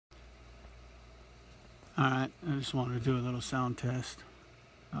Alright, I just wanted to do a little sound test.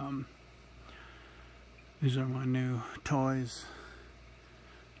 These are my new toys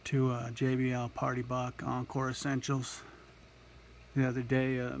to JBL Partybox Encore Essentials. The other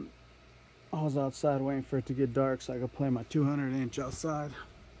day I was outside waiting for it to get dark so I could play my 200-inch outside,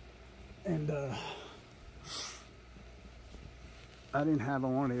 and I didn't have, I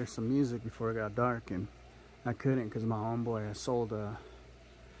wanted to hear some music before it got dark, and I couldn't because my homeboy, I sold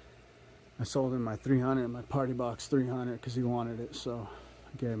him my 300, my Partybox 300, because he wanted it, so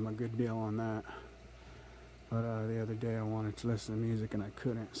I gave him a good deal on that. But the other day I wanted to listen to music and I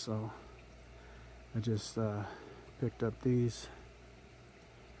couldn't, so I just picked up these.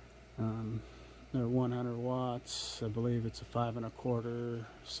 They're 100 watts. I believe it's a 5 1/4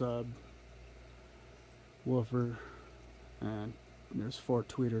 sub woofer, and there's 4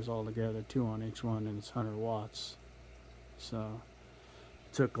 tweeters all together, 2 on each one, and it's 100 watts. So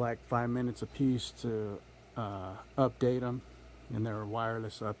it took like 5 minutes a piece to update them, and they're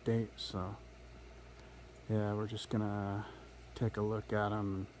wireless updates. So yeah, we're just gonna take a look at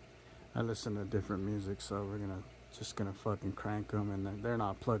them. I listen to different music, so we're just gonna fucking crank them, and they're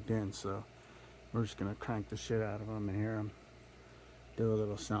not plugged in, so we're just gonna crank the shit out of them and hear them, do a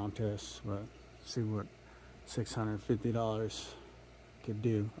little sound test, but see what $650 could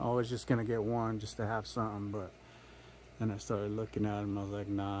do. I was just gonna get one just to have something, but then I started looking at them and I was like,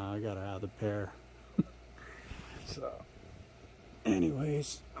 nah, I gotta have the pair. So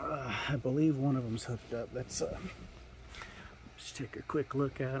anyways, I believe one of them's hooked up. Let's just take a quick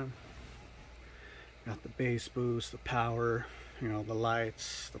look at them. Got the bass boost, the power, you know, the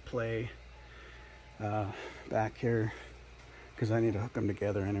lights, the play back here, because I need to hook them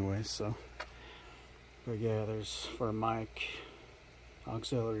together anyway. So, but yeah, there's for a mic,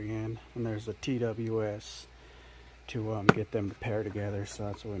 auxiliary in, and there's a TWS to get them to pair together. So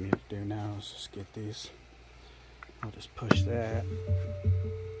that's what we need to do now, is just get these. I'll just push that,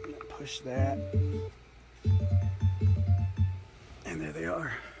 and there they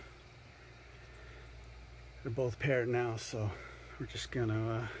are. They're both paired now, so we're just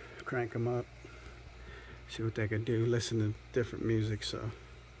gonna crank them up, see what they can do, listen to different music. So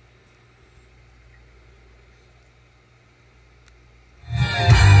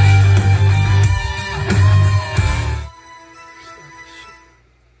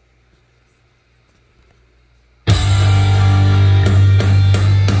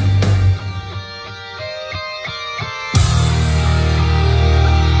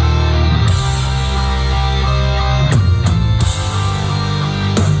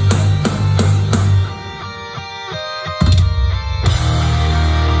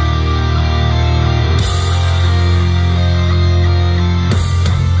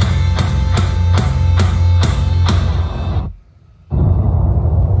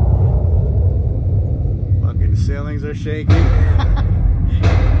ceilings are shaking.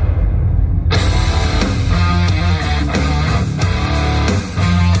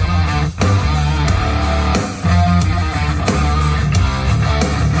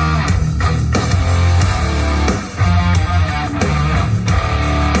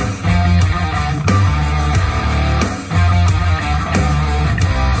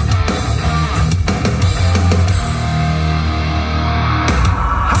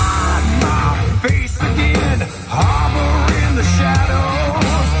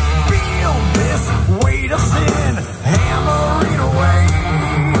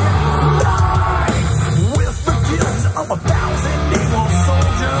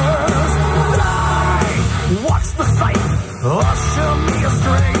 Usher me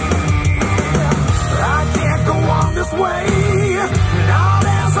astray. I can't go on this way, not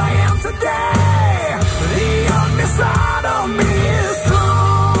as I am today. The young side of me is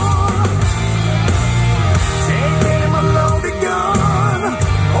strong. Take aim a loaded gun,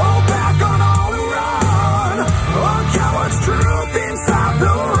 hold back on all the run. A coward's truth inside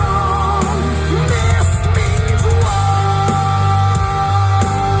the wrong. This means war.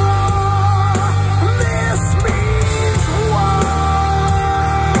 This means war.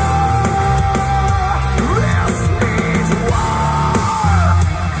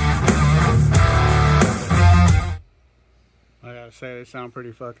 Say they sound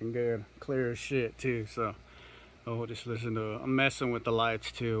pretty fucking good, clear as shit too. So we'll just listen to it. I'm messing with the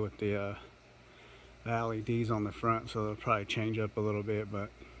lights too, with the LEDs on the front, so they'll probably change up a little bit,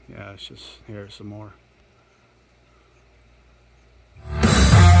 but yeah, let's just hear it some more.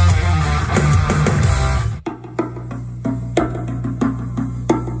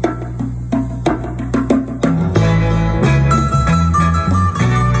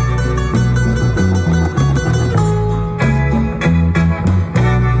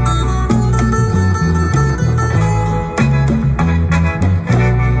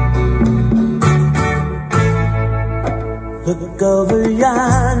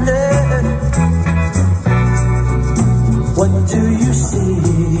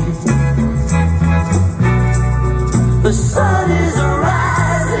 see. The sun is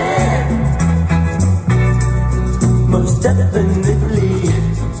rising, most definitely.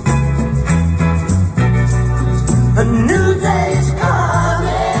 A new day is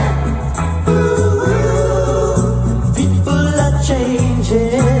coming. Ooh, people are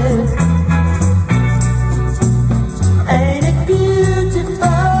changing. Ain't it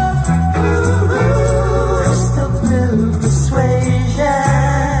beautiful? Ooh, crystal blue persuasion.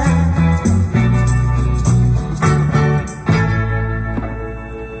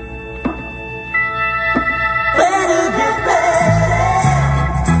 Better get ready.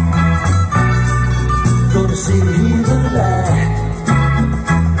 Gonna see the light.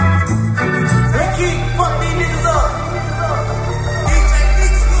 They keep fuck these niggas up.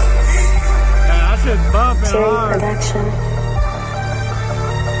 I should bump it hard. Production.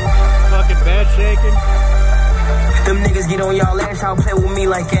 Fucking bed shaking. Them niggas get on y'all ass, y'all play with me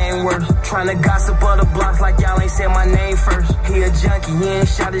like it ain't worth. Tryna gossip on the blocks like y'all ain't said my name first. He a junkie, he ain't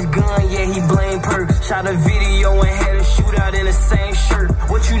shot his gun, yeah, he blame perks. Shot a video and had a shootout in the same shirt.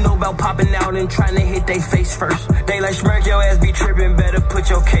 What you know about popping out and trying to hit they face first? They like smirk, your ass be tripping, better put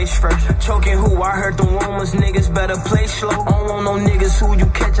your case first. Choking who? I heard the rumors, niggas better play slow. I don't want no niggas who you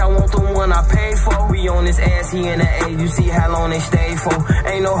catch, I want the one I paid for. We on his ass, he in the A, you see how long they stay for.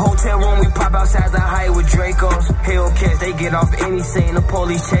 Ain't no hotel room, we pop outside the height with Dracos. Hellcats, they get off any scene, the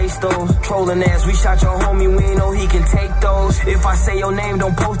police chase those. Trolling ass, we shot your homie, we ain't know he can take those. If I say your name,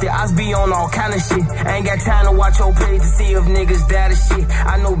 don't post it, I be on all kind of shit. Ain't got time to watch your page to see if niggas die to shit.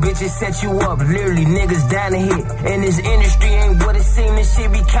 I know bitches set you up, literally niggas down to hit. And this industry ain't what it seems, this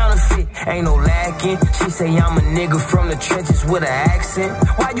shit be counterfeit. Ain't no lacking, she say I'm a nigga from the trenches with an accent.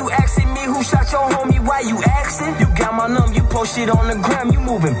 Why you asking me who shot your homie, why you asking? You got my number, you post shit on the gram, you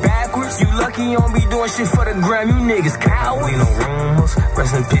moving backwards. You lucky you don't be doing shit for the gram, you niggas cowards. We no rumors,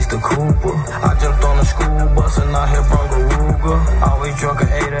 rest in peace to Cooper. I jumped on a school bus and I hit Bronco Ruger. Always drunk a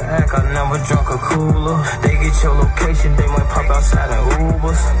 8 to act, I never drunk a cooler. They get your location, they might pop outside in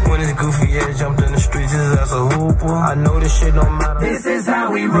Ubers. When it's goofy, yeah, jumped in the streets just as a hooper. I know this shit don't matter. This is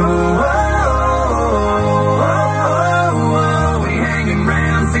how we roll. We hanging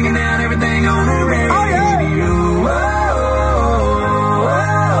round, singing down everything on the radio. Oh, yeah.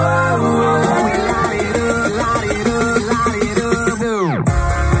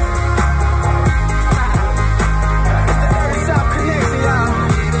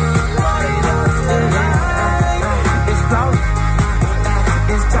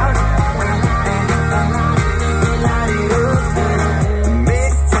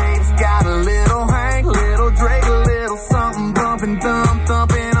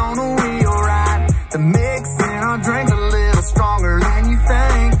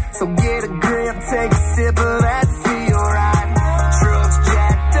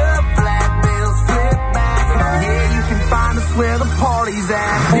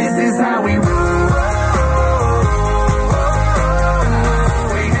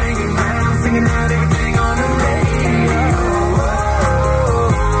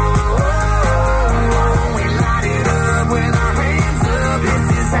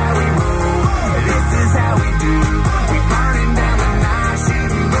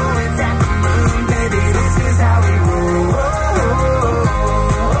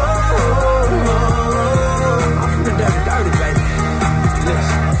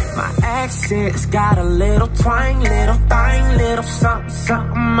 It's got a little twang, little thing, little something,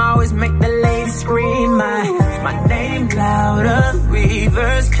 something. Always make the ladies scream. My name louder,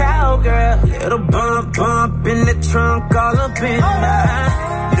 reverse cowgirl. Little bump, bump in the trunk, all up in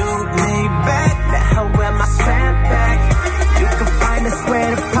my new Maybach. Now wear my strap back. You can find us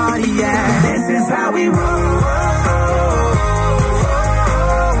where the party at. This is how we roll.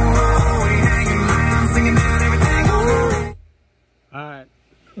 We hanging around, singing down everything on the radio. Alright.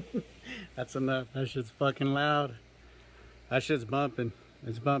 That's enough. That shit's fucking loud. That shit's bumping.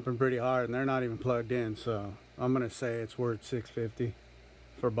 It's bumping pretty hard, and they're not even plugged in, so I'm gonna say it's worth $650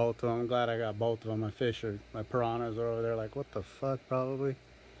 for both of them. I'm glad I got both of them. My fish are, my piranhas are over there like, what the fuck, probably.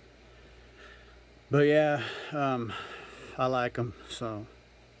 But yeah, I like them, so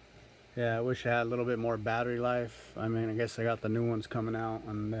yeah, I wish I had a little bit more battery life. I mean, I guess I got the new ones coming out,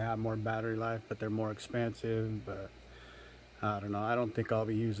 and they have more battery life, but they're more expensive, but I don't know. I don't think I'll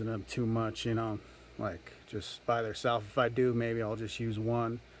be using them too much, you know, like just by themselves. If I do, maybe I'll just use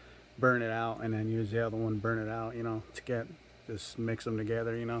one, burn it out, and then use the other one, burn it out, you know, to just mix them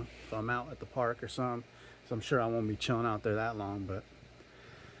together, you know, if I'm out at the park or something. So I'm sure I won't be chilling out there that long, but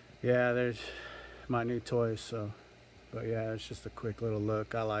yeah, there's my new toys. So, but yeah, it's just a quick little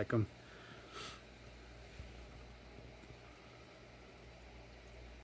look. I like them.